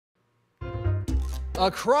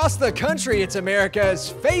Across the country, it's America's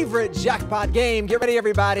favorite jackpot game. Get ready,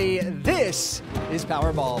 everybody. This is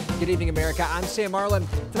Powerball. Good evening, America. I'm Sam Marlin.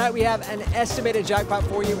 Tonight we have an estimated jackpot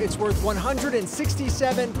for you. It's worth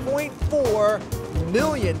 $167.4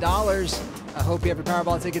 million. I hope you have your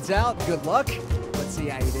Powerball tickets out. Good luck. Let's see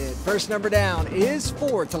how you did. First number down is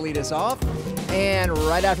 4 to lead us off. And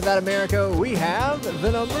right after that, America, we have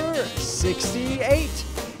the number 68.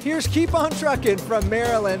 Here's Keep On Truckin' from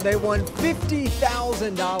Maryland. They won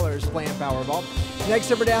 $50,000 playing Powerball. Next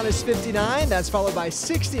number down is 59. That's followed by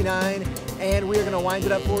 69. And we're going to wind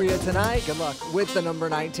it up for you tonight. Good luck with the number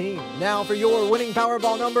 19. Now for your winning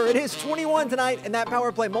Powerball number, it is 21 tonight, and that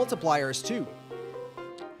Power Play multiplier is 2.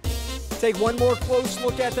 Take one more close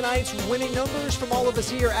look at tonight's winning numbers from all of us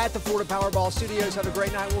here at the Florida Powerball Studios. Have a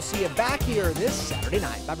great night. We'll see you back here this Saturday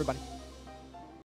night. Bye, everybody.